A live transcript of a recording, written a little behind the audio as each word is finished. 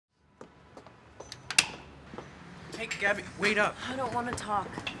Hey, Gabby, wait up. I don't want to talk.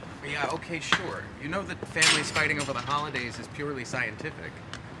 Yeah, okay, sure. You know that families fighting over the holidays is purely scientific.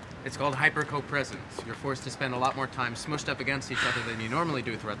 It's called hypercopresence. You're forced to spend a lot more time smushed up against each other than you normally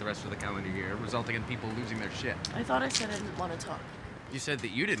do throughout the rest of the calendar year, resulting in people losing their shit. I thought I said I didn't want to talk. You said that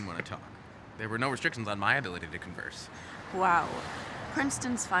you didn't want to talk. There were no restrictions on my ability to converse. Wow.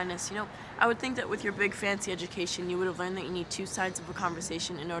 Princeton's finest. You know, I would think that with your big fancy education, you would have learned that you need two sides of a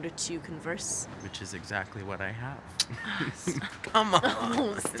conversation in order to converse. Which is exactly what I have. Come on.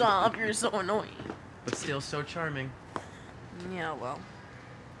 Oh, stop. You're so annoying. But still so charming. Yeah, well.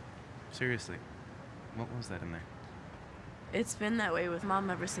 Seriously, what was that in there? It's been that way with Mom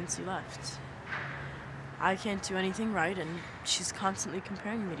ever since you left. I can't do anything right, and she's constantly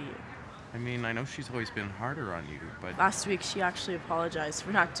comparing me to you. I mean, I know she's always been harder on you, but... Last week, she actually apologized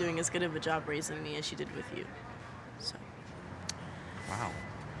for not doing as good of a job raising me as she did with you. So... Wow.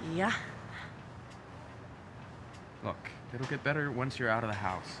 Yeah. Look, it'll get better once you're out of the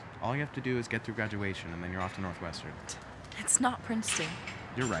house. All you have to do is get through graduation, and then you're off to Northwestern. It's not Princeton.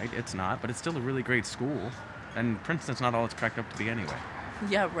 You're right, it's not, but it's still a really great school. And Princeton's not all it's cracked up to be anyway.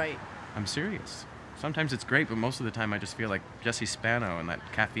 Yeah, right. I'm serious. Sometimes it's great, but most of the time I just feel like Jesse Spano in that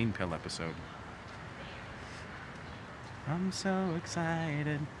caffeine pill episode. I'm so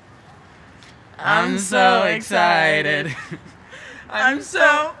excited. I'm so excited. I'm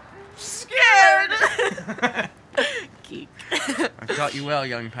so scared. Geek. I've taught you well,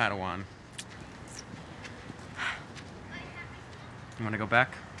 young Padawan. You want to go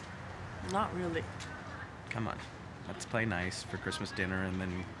back? Not really. Come on. Let's play nice for Christmas dinner, and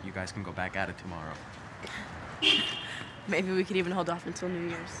then you guys can go back at it tomorrow. Maybe we could even hold off until New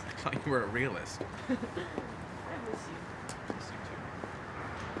Year's. I thought you were a realist.